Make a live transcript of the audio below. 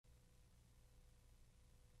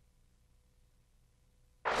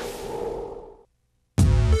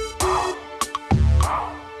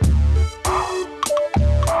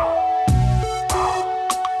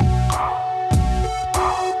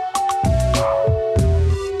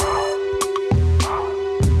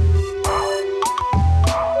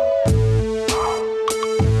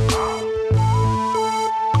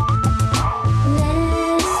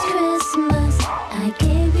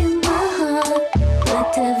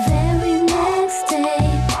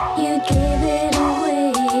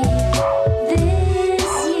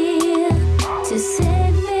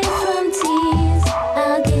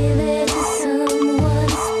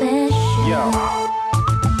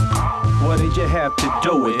you have to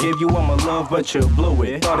do it. Gave you all my love, but you blew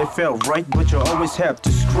it. Thought it felt right, but you always have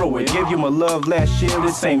to screw it. Gave you my love last year,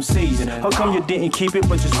 the same season. How come you didn't keep it,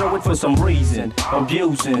 but you stole it for some reason?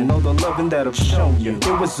 Abusing all the loving that I've shown you.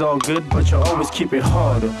 It was all good, but you always keep it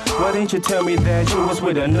harder. Why didn't you tell me that you was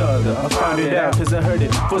with another? I found it out cause I heard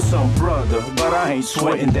it for some brother. But I ain't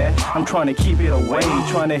sweating that, I'm trying to keep it away.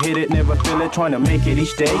 Trying to hit it, never feel it, trying to make it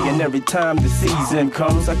each day. And every time the season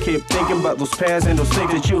comes, I keep thinking about those past and those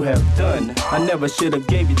things that you have done. I never should have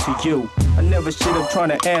gave it to you. I never should have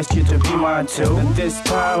tried to ask you to be mine too. And this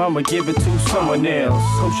time I'ma give it to someone else.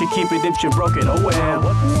 Hope she keep it if she broke it, oh well.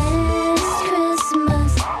 Last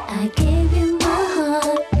Christmas I gave you my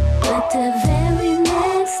heart, but the very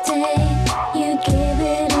next day you gave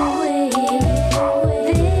it away.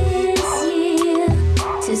 This year,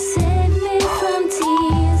 to save me from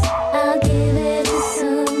tears, I'll give it to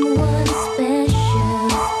someone special.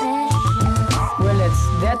 Well, it's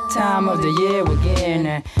that time of the year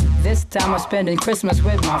again. This time I'm spending Christmas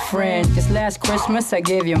with my friend. Just last Christmas I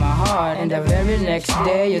gave you my heart, and the very next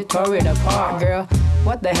day you tore it apart, girl.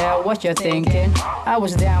 What the hell, what you thinking? I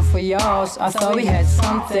was down for yours, I thought we had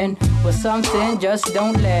something. But something just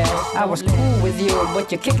don't last. I was cool with you,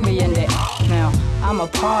 but you kicked me in the now. I'm a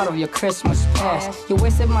part of your Christmas past. You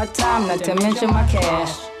wasted my time, not to mention my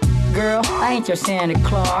cash. Girl, I ain't your Santa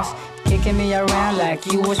Claus, kicking me around like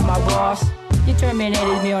you was my boss. You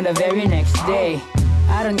terminated me on the very next day.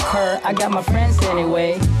 I don't care, I got my friends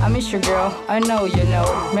anyway. I miss you, girl, I know you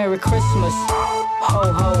know. Merry Christmas,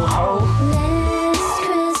 ho ho ho. Last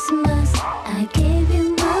Christmas I gave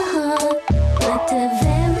you my heart, but the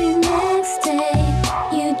very next day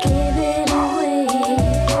you gave it away.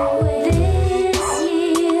 This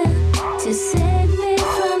year, to save me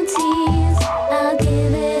from tears, I'll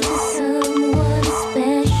give it to someone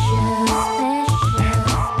special.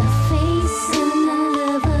 A face and a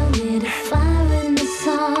lover with a fire in his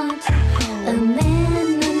heart. A man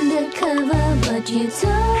undercover, but you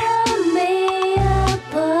tore me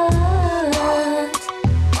apart.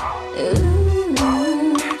 Ooh,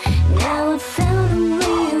 now I found a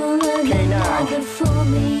real love for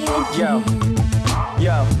me again.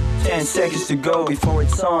 Yo, 10 seconds to go before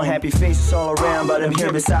it's on. Happy faces all around, but I'm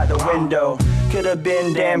here beside the window. Could've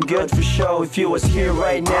been damn good for show if you was here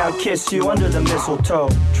right now. Kiss you under the mistletoe.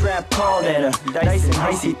 Trap called and a DiCE and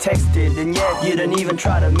Icy texted, and yet you didn't even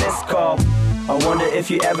try to miss call. I wonder if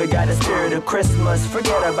you ever got the spirit of Christmas.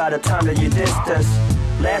 Forget about the time that you dissed us.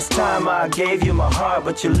 Last time I gave you my heart,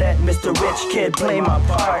 but you let Mr. Rich Kid play my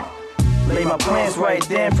part. Laid my plans right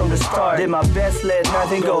then from the start. Did my best, let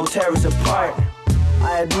nothing go tear us apart.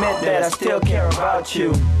 I admit that I still care about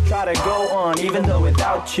you. Try to go on even though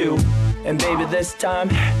without you. And baby, this time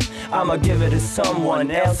I'ma give it to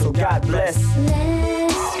someone else, so God bless.